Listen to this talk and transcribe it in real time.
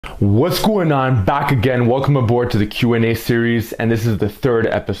What's going on? Back again. Welcome aboard to the Q&A series, and this is the third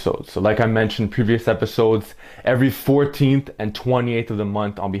episode. So like I mentioned previous episodes, every 14th and 28th of the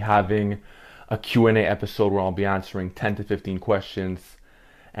month I'll be having a Q&A episode where I'll be answering 10 to 15 questions.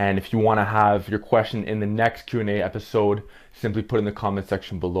 And if you want to have your question in the next Q&A episode, simply put in the comment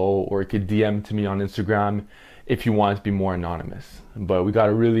section below, or you could DM to me on Instagram if you want to be more anonymous. But we got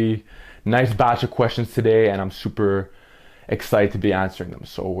a really nice batch of questions today, and I'm super excited to be answering them.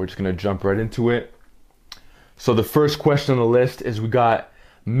 So we're just gonna jump right into it. So the first question on the list is we got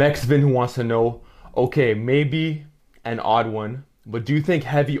Mexvin, who wants to know, okay, maybe an odd one, but do you think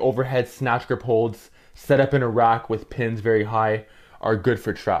heavy overhead snatch grip holds set up in a rack with pins very high are good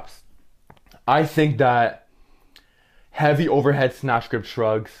for traps? I think that heavy overhead snatch grip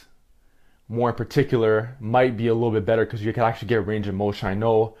shrugs, more in particular, might be a little bit better because you can actually get range of motion. I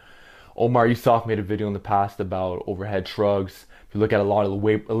know Omar Yusuf made a video in the past about overhead shrugs. If you look at a lot of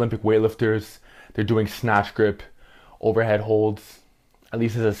the Olympic weightlifters, they're doing snatch grip overhead holds, at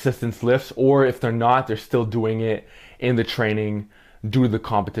least as assistance lifts, or if they're not, they're still doing it in the training due to the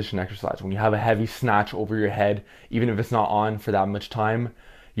competition exercise. When you have a heavy snatch over your head, even if it's not on for that much time,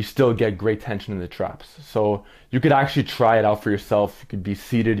 you still get great tension in the traps. So you could actually try it out for yourself. You could be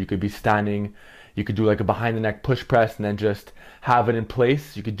seated, you could be standing, you could do like a behind the neck push press and then just have it in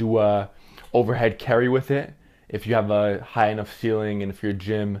place. You could do a overhead carry with it if you have a high enough ceiling and if your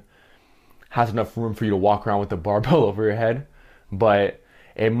gym has enough room for you to walk around with a barbell over your head. But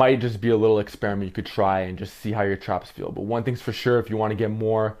it might just be a little experiment you could try and just see how your traps feel. But one thing's for sure, if you want to get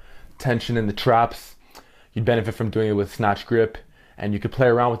more tension in the traps, you'd benefit from doing it with snatch grip, and you could play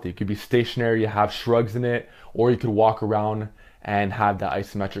around with it. You could be stationary, you have shrugs in it, or you could walk around and have that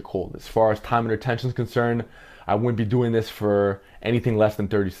isometric hold. As far as time under tension is concerned, I wouldn't be doing this for anything less than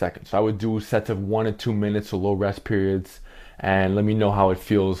 30 seconds. So I would do sets of 1 to 2 minutes, so low rest periods, and let me know how it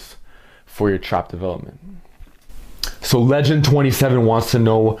feels for your trap development. So Legend27 wants to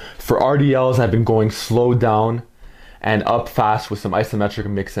know, for RDLs, I've been going slow down and up fast with some isometric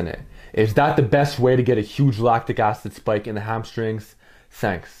mix in it. Is that the best way to get a huge lactic acid spike in the hamstrings?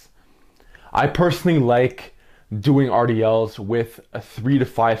 Thanks. I personally like doing RDLs with a 3 to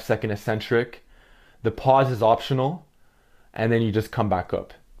 5 second eccentric. The pause is optional, and then you just come back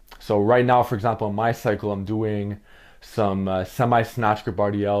up. So right now, for example, in my cycle, I'm doing some semi-snatch grip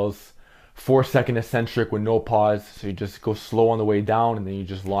RDLs, 4 second eccentric with no pause. So you just go slow on the way down, and then you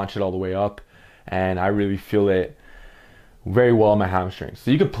just launch it all the way up. And I really feel it very well in my hamstrings. So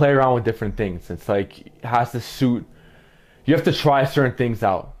you could play around with different things. It's like, it has to suit, you have to try certain things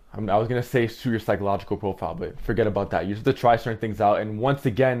out. I was going to say suit your psychological profile, but forget about that. You have to try certain things out. And once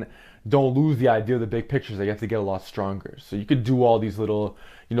again, don't lose the idea of the big pictures that you have to get a lot stronger. So you could do all these little,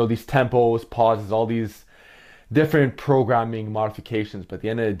 these tempos, pauses, all these different programming modifications. But at the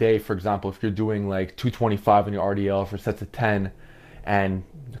end of the day, for example, if you're doing like 225 on your RDL for sets of 10, and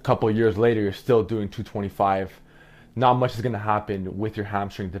a couple of years later, you're still doing 225, not much is going to happen with your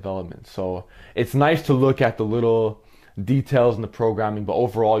hamstring development. So it's nice to look at the little details in the programming, but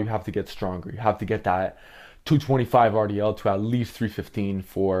overall you have to get stronger. You have to get that 225 RDL to at least 315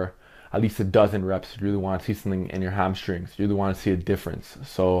 for at least a dozen reps. You really want to see something in your hamstrings. You really want to see a difference.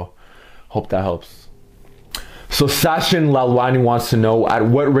 So hope that helps. So Sachin Lalwani wants to know, at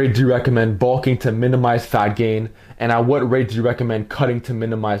what rate do you recommend bulking to minimize fat gain, and at what rate do you recommend cutting to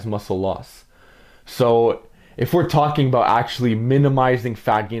minimize muscle loss? So if we're talking about actually minimizing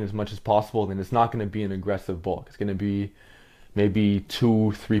fat gain as much as possible, then it's not going to be an aggressive bulk. It's going to be maybe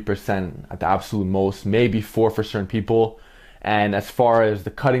 2-3% at the absolute most, maybe 4% for certain people. And as far as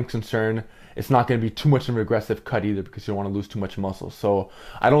the cutting is concerned, it's not going to be too much of an aggressive cut either, because you don't want to lose too much muscle. So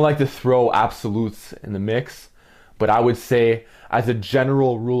I don't like to throw absolutes in the mix, but I would say, as a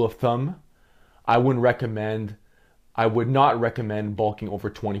general rule of thumb, I would not recommend bulking over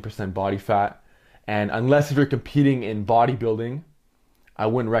 20% body fat. And unless if you're competing in bodybuilding, I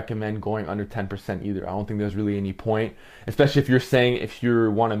wouldn't recommend going under 10% either. I don't think there's really any point, especially if you're saying if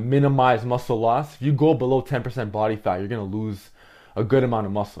you want to minimize muscle loss. If you go below 10% body fat, you're going to lose a good amount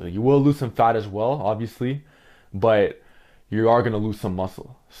of muscle. You will lose some fat as well, obviously, but you are going to lose some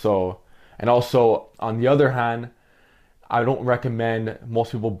muscle. So, and also on the other hand, I don't recommend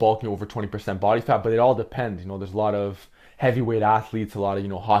most people bulking over 20% body fat, but it all depends. There's a lot of heavyweight athletes, a lot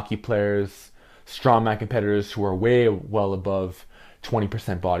of, hockey players, strongman competitors who are way well above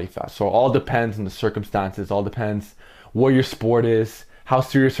 20% body fat. So it all depends on the circumstances, all depends what your sport is, how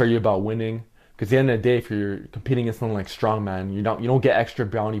serious are you about winning. Because at the end of the day, if you're competing in something like strongman, you don't get extra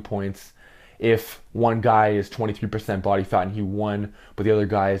brownie points if one guy is 23% body fat and he won, but the other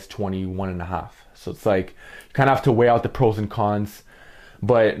guy is 21.5. So it's like, you kind of have to weigh out the pros and cons.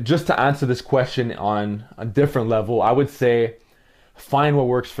 But just to answer this question on a different level, I would say find what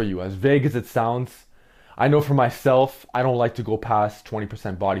works for you. As vague as it sounds, I know for myself, I don't like to go past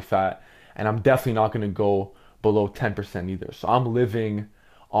 20% body fat, and I'm definitely not going to go below 10% either. So I'm living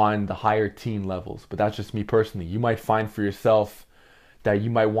on the higher teen levels, but that's just me personally. You might find for yourself that you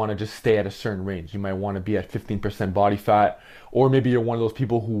might want to just stay at a certain range. You might want to be at 15% body fat, or maybe you're one of those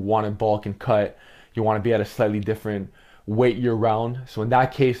people who want to bulk and cut. You want to be at a slightly different weight year round. So in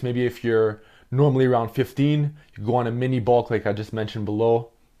that case, maybe if you're normally around 15, you go on a mini bulk like I just mentioned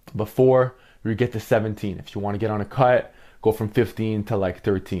before, you get to 17. If you want to get on a cut, go from 15 to like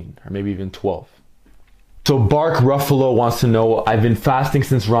 13 or maybe even 12. So Bark Ruffalo wants to know, I've been fasting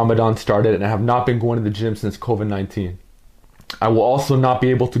since Ramadan started and I have not been going to the gym since COVID-19. I will also not be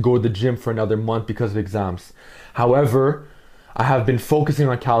able to go to the gym for another month because of exams. However, I have been focusing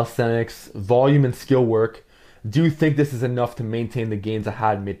on calisthenics, volume, and skill work. Do you think this is enough to maintain the gains I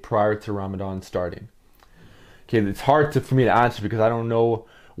had made prior to Ramadan starting? Okay, it's hard for me to answer because I don't know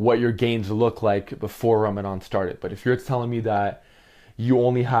what your gains look like before Ramadan started. But if you're telling me that you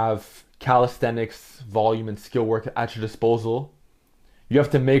only have calisthenics, volume, and skill work at your disposal, you have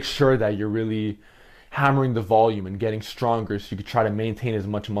to make sure that you're really hammering the volume and getting stronger so you can try to maintain as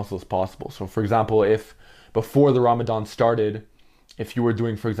much muscle as possible. So for example, if before the Ramadan started, if you were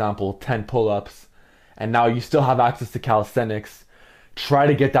doing, for example, 10 pull-ups, and now you still have access to calisthenics, try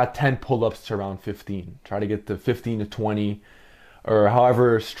to get that 10 pull-ups to around 15. Try to get to 15 to 20, or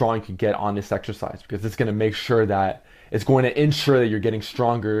however strong you can get on this exercise, because it's going to make sure that it's going to ensure that you're getting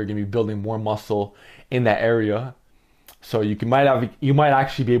stronger, you're going to be building more muscle in that area. So you might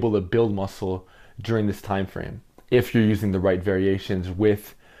actually be able to build muscle during this time frame if you're using the right variations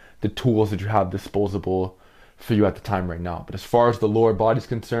with the tools that you have disposable for you at the time right now. But as far as the lower body is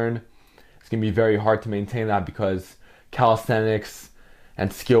concerned, it's going to be very hard to maintain that because calisthenics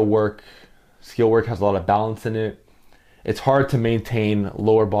and skill work has a lot of balance in it. It's hard to maintain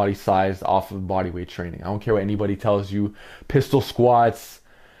lower body size off of body weight training. I don't care what anybody tells you. Pistol squats,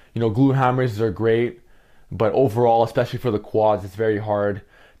 glute hammers are great, but overall, especially for the quads, it's very hard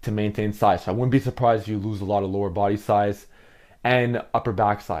to maintain size. So I wouldn't be surprised if you lose a lot of lower body size and upper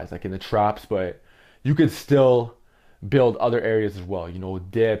back size, like in the traps, but you could still build other areas as well.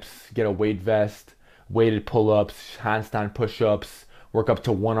 Dips, get a weight vest, weighted pull-ups, handstand push-ups, work up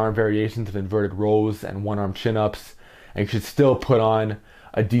to one-arm variations of inverted rows and one-arm chin-ups, and you should still put on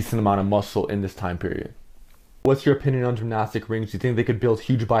a decent amount of muscle in this time period. What's your opinion on gymnastic rings? Do you think they could build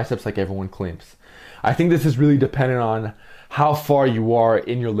huge biceps like everyone claims? I think this is really dependent on how far you are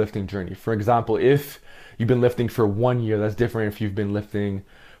in your lifting journey. For example, if you've been lifting for 1 year, that's different if you've been lifting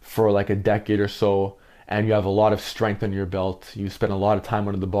for like a decade or so and you have a lot of strength under your belt. You spend a lot of time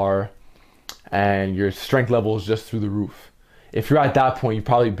under the bar and your strength level is just through the roof. If you're at that point, you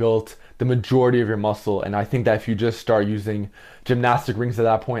probably built the majority of your muscle, and I think that if you just start using gymnastic rings at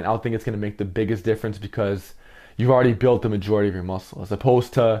that point, I don't think it's going to make the biggest difference because you've already built the majority of your muscle, as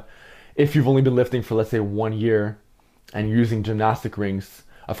opposed to if you've only been lifting for, let's say, 1 year and you're using gymnastic rings.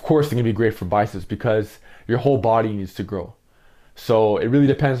 Of course they're going to be great for biceps because your whole body needs to grow. So it really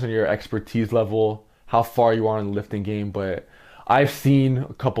depends on your expertise level, how far you are in the lifting game, but I've seen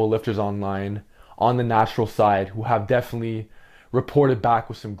a couple of lifters online on the natural side who have definitely reported back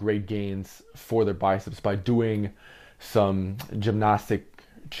with some great gains for their biceps by doing some gymnastic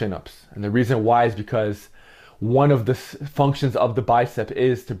chin-ups. And the reason why is because one of the functions of the bicep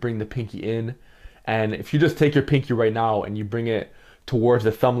is to bring the pinky in. And if you just take your pinky right now and you bring it towards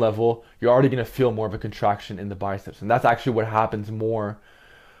the thumb level, you're already going to feel more of a contraction in the biceps. And that's actually what happens more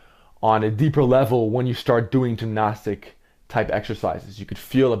on a deeper level when you start doing gymnastic type exercises. You could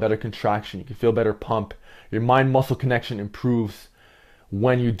feel a better contraction, you could feel a better pump. Your mind muscle connection improves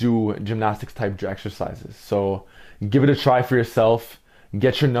when you do gymnastics type exercises. So give it a try for yourself.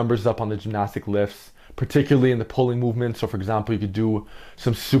 Get your numbers up on the gymnastic lifts, particularly in the pulling movement. So for example, you could do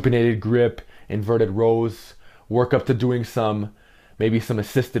some supinated grip, inverted rows, work up to doing maybe some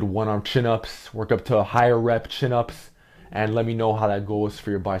assisted one-arm chin-ups, work up to a higher rep chin-ups, and let me know how that goes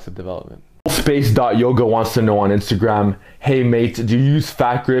for your bicep development. Space.yoga wants to know on Instagram, hey mate, do you use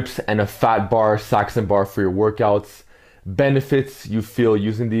fat grips and a fat bar, Saxon bar for your workouts? Benefits you feel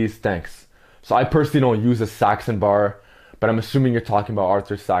using these? Thanks. So I personally don't use a Saxon bar, but I'm assuming you're talking about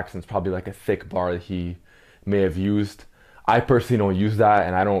Arthur Saxon's, probably like a thick bar that he may have used. I personally don't use that,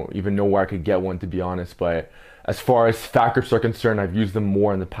 and I don't even know where I could get one, to be honest. But as far as fat grips are concerned, I've used them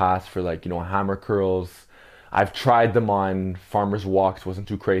more in the past for like, hammer curls. I've tried them on farmer's walks, wasn't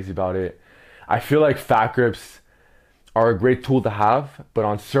too crazy about it. I feel like fat grips are a great tool to have, but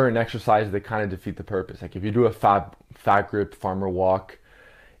on certain exercises, they kind of defeat the purpose. Like if you do a fat grip farmer walk,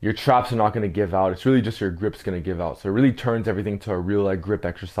 your traps are not going to give out. It's really just your grip's going to give out. So it really turns everything to a real like grip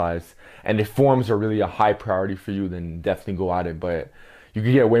exercise. And if forms are really a high priority for you, then definitely go at it. But you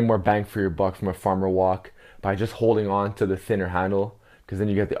can get way more bang for your buck from a farmer walk by just holding on to the thinner handle, because then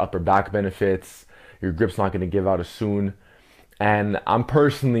you get the upper back benefits. Your grip's not going to give out as soon. And I'm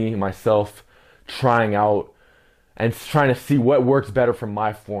personally myself trying out and trying to see what works better for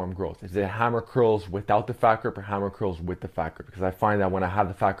my form growth. Is it hammer curls without the fat grip or hammer curls with the fat grip? Because I find that when I have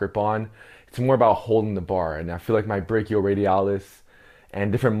the fat grip on, it's more about holding the bar. And I feel like my brachioradialis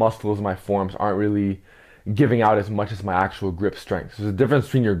and different muscles in my forms aren't really giving out as much as my actual grip strength. So there's a difference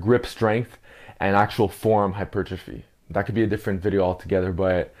between your grip strength and actual form hypertrophy. That could be a different video altogether,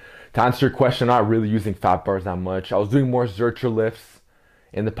 but to answer your question, I'm not really using fat bars that much. I was doing more Zercher lifts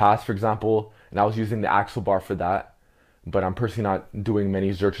in the past, for example, and I was using the axle bar for that. But I'm personally not doing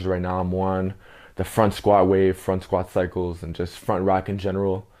many Zerchers right now. I'm more on the front squat wave, front squat cycles, and just front rack in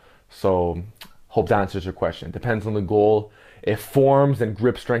general. So hope that answers your question. It depends on the goal. If forms and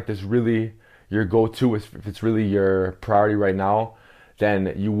grip strength is really your go-to, if it's really your priority right now,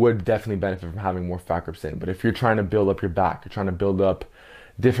 then you would definitely benefit from having more fat grips in. But if you're trying to build up your back, you're trying to build up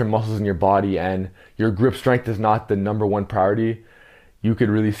different muscles in your body, and your grip strength is not the number one priority, you could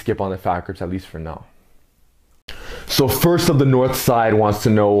really skip on the fat grips, at least for now. So First of the North Side wants to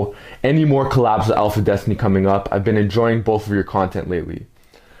know, any more collabs with AlphaDestiny coming up? I've been enjoying both of your content lately.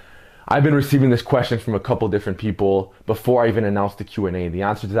 I've been receiving this question from a couple different people before I even announced the Q&A. The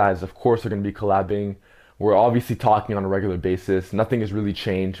answer to that is, of course, we're going to be collabing. We're obviously talking on a regular basis. Nothing has really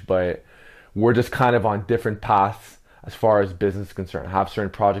changed, but we're just kind of on different paths as far as business is concerned. I have certain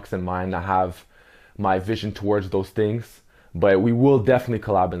projects in mind. I have my vision towards those things, but we will definitely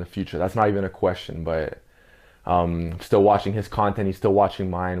collab in the future. That's not even a question, but still watching his content, he's still watching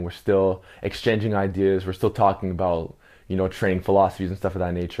mine. We're still exchanging ideas. We're still talking about, you know, training philosophies and stuff of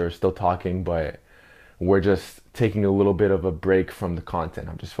that nature. We're still talking, but we're just taking a little bit of a break from the content.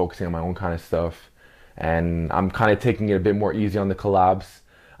 I'm just focusing on my own kind of stuff, and I'm kind of taking it a bit more easy on the collabs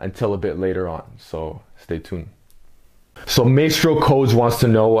until a bit later on. So stay tuned. So Maestro Codes wants to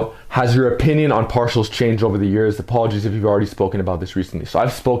know, has your opinion on partials changed over the years? Apologies if you've already spoken about this recently. So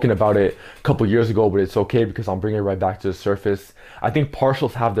I've spoken about it a couple years ago, but it's okay because I'll bring it right back to the surface. I think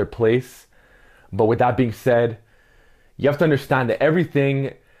partials have their place, but with that being said, you have to understand that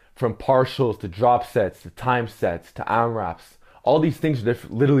everything from partials to drop sets, to time sets, to AMRAPs, all these things are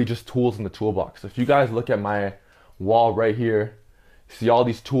literally just tools in the toolbox. So if you guys look at my wall right here, see all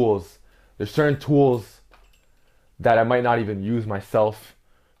these tools, there's certain tools that I might not even use myself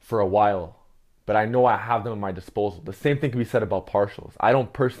for a while, but I know I have them at my disposal. The same thing can be said about partials. I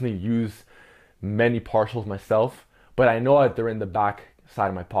don't personally use many partials myself, but I know that they're in the back side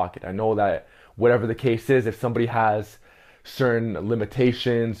of my pocket. I know that whatever the case is, if somebody has certain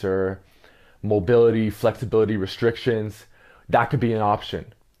limitations or mobility, flexibility restrictions, that could be an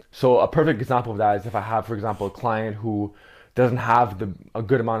option. So a perfect example of that is if I have, for example, a client who doesn't have a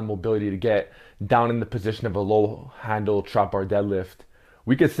good amount of mobility to get down in the position of a low handle trap bar deadlift,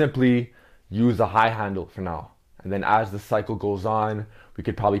 we could simply use a high handle for now. And then as the cycle goes on, we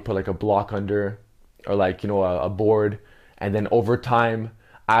could probably put like a block under, or like, you know, a board. And then over time,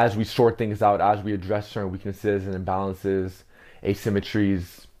 as we sort things out, as we address certain weaknesses and imbalances,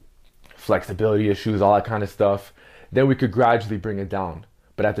 asymmetries, flexibility issues, all that kind of stuff, then we could gradually bring it down.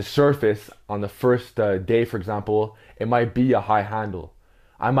 But at the surface, on the first day, for example, it might be a high handle.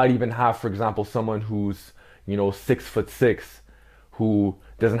 I might even have, for example, someone who's, you know, 6'6", who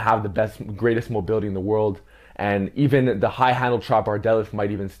doesn't have the greatest mobility in the world, and even the high handle trap bar deadlift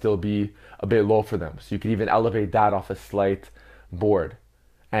might even still be a bit low for them. So you could even elevate that off a slight board.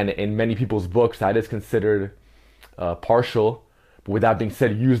 And in many people's books, that is considered partial. But with that being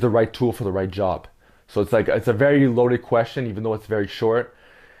said, use the right tool for the right job. So it's like, it's a very loaded question, even though it's very short.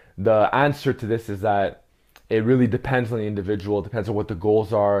 The answer to this is that it really depends on the individual. It depends on what the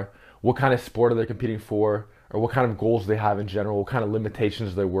goals are, what kind of sport are they competing for, or what kind of goals they have in general, what kind of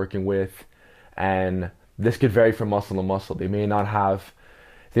limitations they're working with. And this could vary from muscle to muscle. They may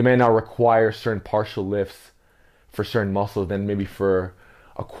not require certain partial lifts for certain muscles. Then maybe for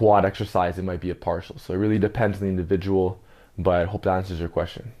a quad exercise, it might be a partial. So it really depends on the individual, but I hope that answers your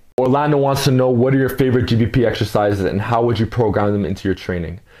question. Orlando wants to know, what are your favorite GPP exercises and how would you program them into your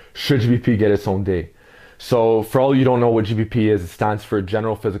training? Should GPP get its own day? So for all you don't know what GPP is, it stands for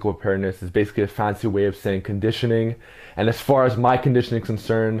General Physical Preparedness. It's basically a fancy way of saying conditioning. And as far as my conditioning is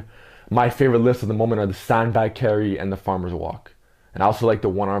concerned, my favorite lifts at the moment are the sandbag carry and the farmer's walk. And I also like the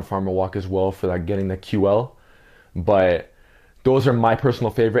one-arm farmer walk as well for like getting the QL. But those are my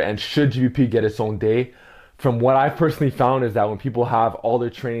personal favorite. And should GPP get its own day? from what I've personally found is that when people have all their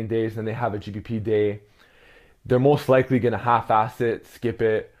training days and they have a GPP day, they're most likely going to half-ass it, skip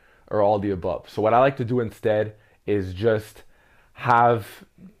it, or all the above. So what I like to do instead is just have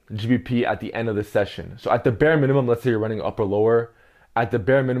GPP at the end of the session. So at the bare minimum, let's say you're running upper lower, at the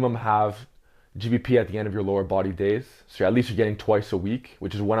bare minimum have GPP at the end of your lower body days. So at least you're getting twice a week,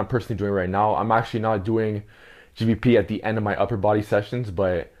 which is what I'm personally doing right now. I'm actually not doing GPP at the end of my upper body sessions,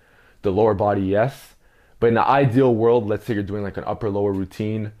 but the lower body, yes. But in the ideal world, let's say you're doing like an upper lower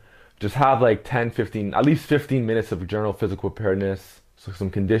routine, just have like 10, 15, at least 15 minutes of general physical preparedness, so some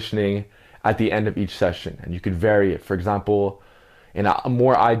conditioning at the end of each session. And you could vary it. For example, in a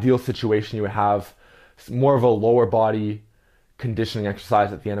more ideal situation, you would have more of a lower body conditioning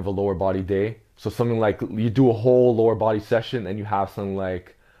exercise at the end of a lower body day. So something like you do a whole lower body session and you have something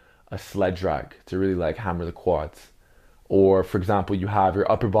like a sled drag to really like hammer the quads. Or for example, you have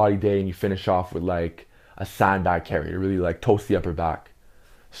your upper body day and you finish off with like a sandbag carry to really like toast the upper back.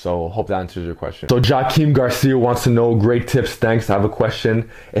 So hope that answers your question. So Jaquim Garcia wants to know, great tips, thanks. I have a question.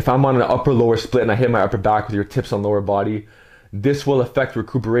 If I'm on an upper lower split and I hit my upper back with your tips on lower body, this will affect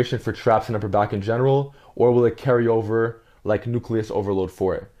recuperation for traps and upper back in general, or will it carry over like nucleus overload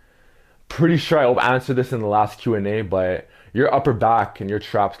for it? Pretty sure I answered this in the last Q&A, but your upper back and your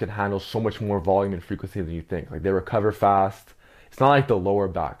traps can handle so much more volume and frequency than you think. Like they recover fast. It's not like the lower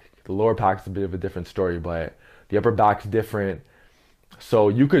back. The lower back's a bit of a different story, but the upper back's different. So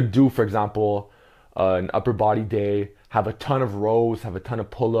you could do, for example, an upper body day, have a ton of rows, have a ton of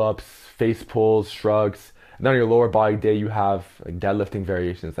pull-ups, face pulls, shrugs. And then on your lower body day, you have like deadlifting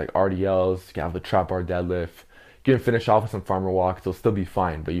variations like RDLs, you can have the trap bar deadlift. You can finish off with some farmer walks, it'll still be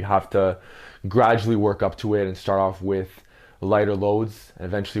fine, but you have to gradually work up to it and start off with lighter loads and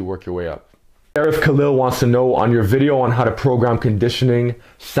eventually work your way up. Arif Khalil wants to know, on your video on how to program conditioning,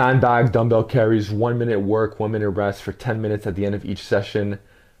 sandbag, dumbbell carries, 1 minute work, 1 minute rest for 10 minutes at the end of each session,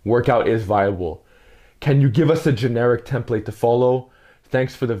 workout is viable. Can you give us a generic template to follow?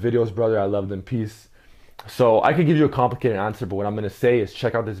 Thanks for the videos, brother. I love them. Peace. So I could give you a complicated answer, but what I'm going to say is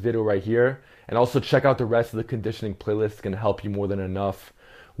check out this video right here and also check out the rest of the conditioning playlist. It's going to help you more than enough,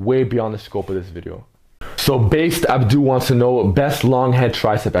 way beyond the scope of this video. So Based Abdu wants to know, best long head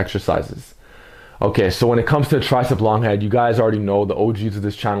tricep exercises. Okay, so when it comes to tricep long head, you guys already know, the OGs of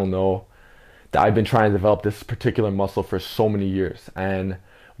this channel know that I've been trying to develop this particular muscle for so many years. And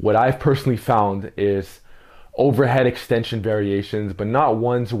what I've personally found is overhead extension variations, but not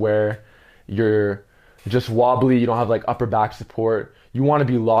ones where you're just wobbly, you don't have like upper back support. You want to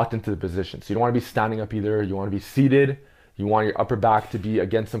be locked into the position. So you don't want to be standing up either. You want to be seated. You want your upper back to be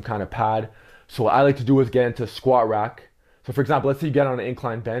against some kind of pad. So what I like to do is get into squat rack. So for example, let's say you get on an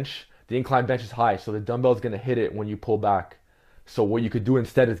incline bench. The incline bench is high, so the dumbbell is going to hit it when you pull back. So what you could do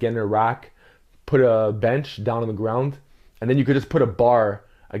instead is get in a rack, put a bench down on the ground, and then you could just put a bar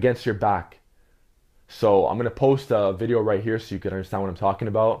against your back. So I'm going to post a video right here so you can understand what I'm talking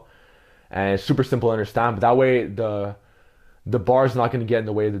about. And it's super simple to understand, but that way the bar is not going to get in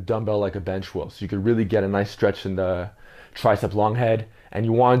the way of the dumbbell like a bench will. So you could really get a nice stretch in the tricep long head. And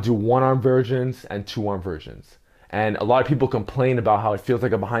you want to do one arm versions and two arm versions. And a lot of people complain about how it feels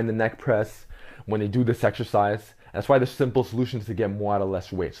like a behind the neck press when they do this exercise. That's why the simple solution is to get more out of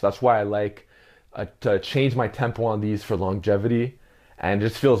less weight. So that's why I like to change my tempo on these for longevity. And it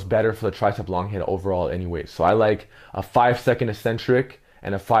just feels better for the tricep long head overall anyway. So I like a 5-second eccentric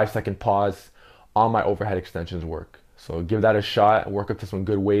and a 5-second pause on my overhead extensions work. So give that a shot and work up to some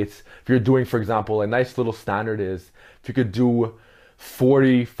good weights. If you're doing, for example, a nice little standard is if you could do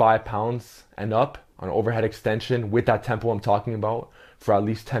 45 pounds and up on overhead extension with that tempo I'm talking about for at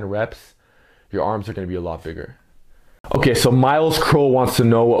least 10 reps, your arms are going to be a lot bigger. Okay, so Miles Crow wants to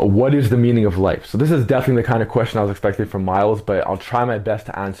know, what is the meaning of life? So this is definitely the kind of question I was expecting from Miles, but I'll try my best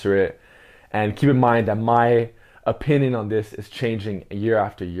to answer it. And keep in mind that my opinion on this is changing year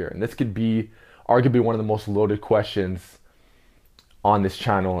after year. And this could be arguably one of the most loaded questions on this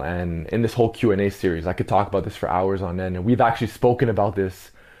channel and in this whole Q&A series. I could talk about this for hours on end, and we've actually spoken about this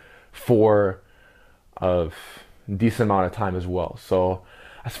for a decent amount of time as well. So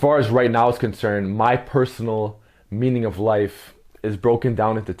as far as right now is concerned, my personal meaning of life is broken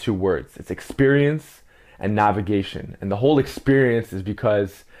down into two words. It's experience and navigation. And the whole experience is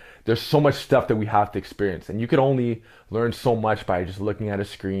because there's so much stuff that we have to experience, and you can only learn so much by just looking at a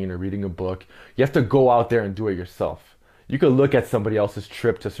screen or reading a book. You have to go out there and do it yourself. You could look at somebody else's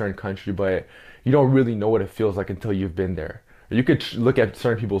trip to a certain country, but you don't really know what it feels like until you've been there. Or you could look at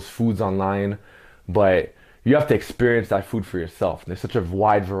certain people's foods online, but you have to experience that food for yourself. And there's such a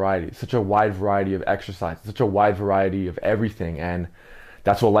wide variety of exercise, such a wide variety of everything. And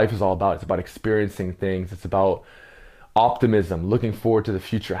that's what life is all about. It's about experiencing things. It's about optimism, looking forward to the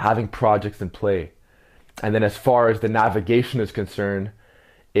future, having projects in play. And then as far as the navigation is concerned,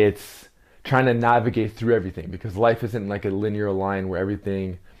 it's trying to navigate through everything, because life isn't like a linear line where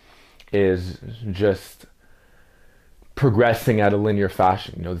everything is just progressing at a linear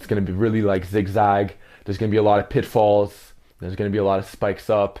fashion. You know, it's going to be really like zigzag. There's going to be a lot of pitfalls. There's going to be a lot of spikes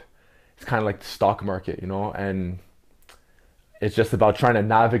up. It's kind of like the stock market, you know, and it's just about trying to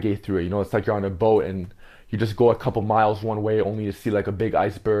navigate through it. You know, it's like you're on a boat and you just go a couple miles one way only to see like a big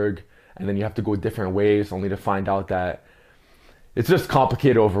iceberg, and then you have to go different ways only to find out that it's just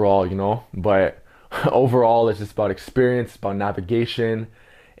complicated overall, you know. But overall, it's just about experience, about navigation.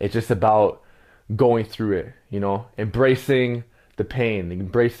 It's just about going through it, you know, embracing the pain,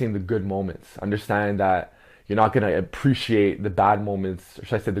 embracing the good moments, understanding that you're not going to appreciate the bad moments, or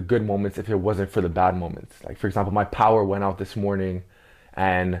should I say the good moments, if it wasn't for the bad moments. Like, for example, my power went out this morning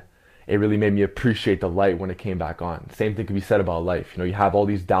and it really made me appreciate the light when it came back on. Same thing can be said about life. You know, you have all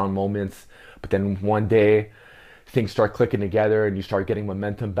these down moments, but then one day things start clicking together and you start getting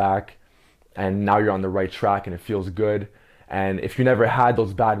momentum back, and now you're on the right track and it feels good. And if you never had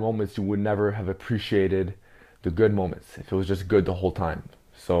those bad moments, you would never have appreciated the good moments if it was just good the whole time.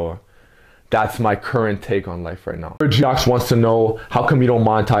 So that's my current take on life right now. Jox wants to know, how come you don't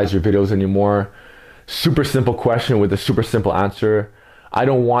monetize your videos anymore? Super simple question with a super simple answer. I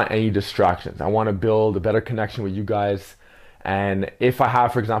don't want any distractions. I want to build a better connection with you guys. And if I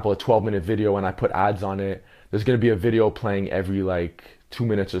have, for example, a 12-minute video and I put ads on it, there's going to be a video playing every like 2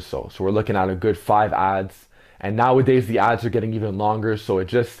 minutes or so. So we're looking at a good 5 ads. And nowadays the ads are getting even longer, so it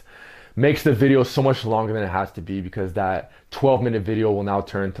just makes the video so much longer than it has to be, because that 12-minute video will now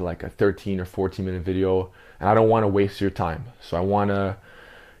turn to like a 13 or 14-minute video, and I don't want to waste your time. So I want to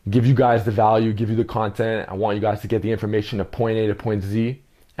give you guys the value, give you the content. I want you guys to get the information to point A to point Z,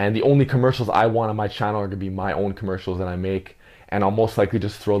 and the only commercials I want on my channel are going to be my own commercials that I make, and I'll most likely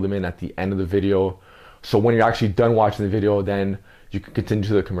just throw them in at the end of the video. So when you're actually done watching the video, then you can continue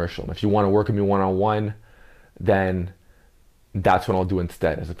to the commercial. If you want to work with me one-on-one, then that's what I'll do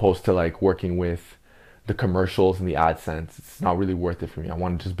instead, as opposed to like working with the commercials and the AdSense. It's not really worth it for me. I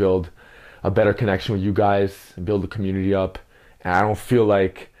want to just build a better connection with you guys, build the community up, and I don't feel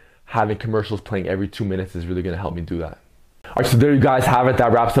like having commercials playing every 2 minutes is really going to help me do that. All right, so there you guys have it.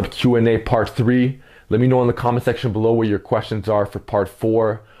 That wraps up Q&A part 3. Let me know in the comment section below what your questions are for part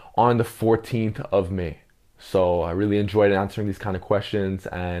 4 on the 14th of May. So I really enjoyed answering these kind of questions,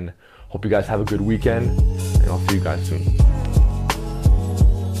 and hope you guys have a good weekend, and I'll see you guys soon.